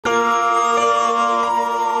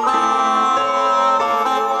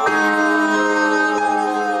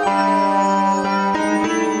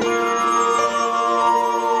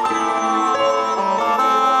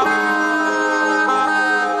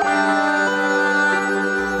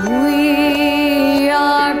We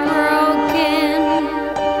are broken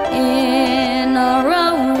in our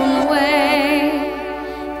own way.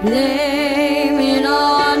 Blame it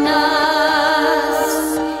on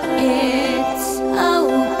us, it's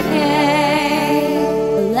okay.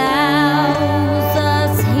 Allows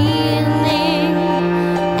us healing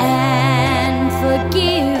and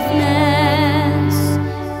forgiveness.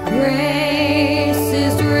 Grace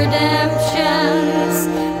is redemption's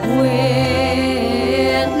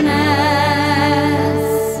witness.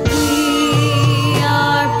 We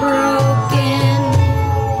are broken,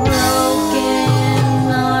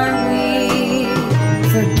 broken are we,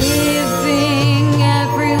 forgiving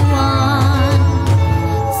everyone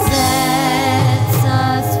sets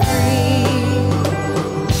us free.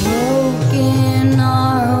 Broken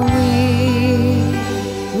are we.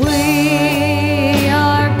 We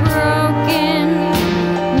are broken,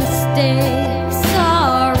 mistakes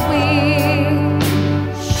are we.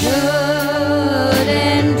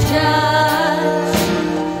 Shouldn't judge,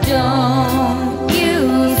 don't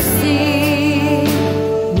you see?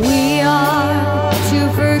 We are to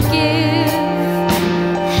forgive,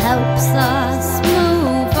 helps us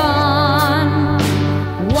move on,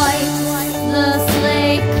 wipes the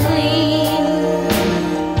slate clean,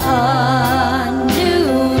 a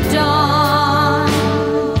new dawn.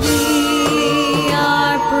 We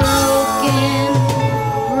are broken,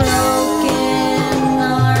 broken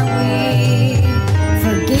are we,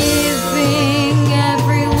 forgiving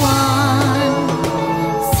everyone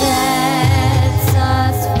sets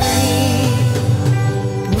us free.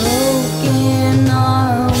 Broken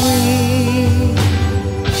are we.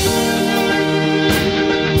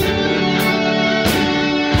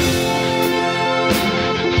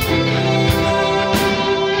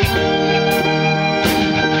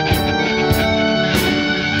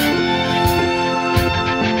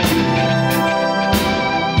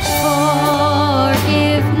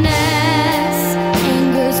 Forgiveness,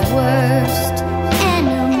 anger's worst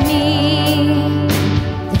enemy.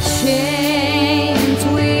 The chains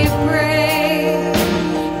we break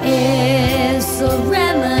is a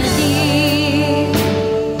remedy.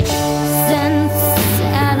 Since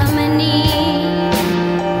Adam and Eve,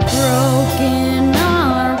 broken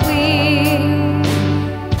are we.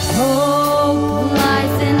 Hope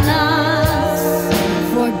lies in us,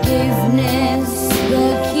 forgiveness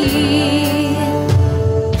the key.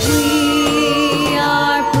 We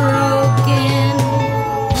are broken,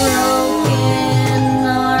 broken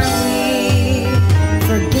are we,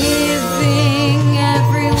 forgiving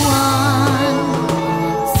everyone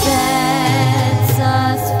sets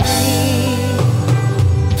us free.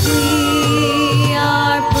 We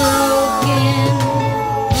are broken,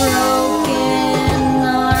 broken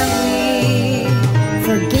are we,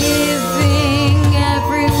 forgiving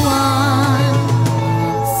everyone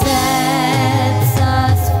sets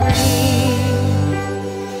us free.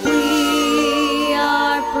 We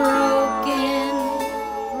are broken,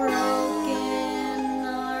 broken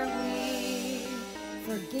are we,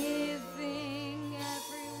 forgiving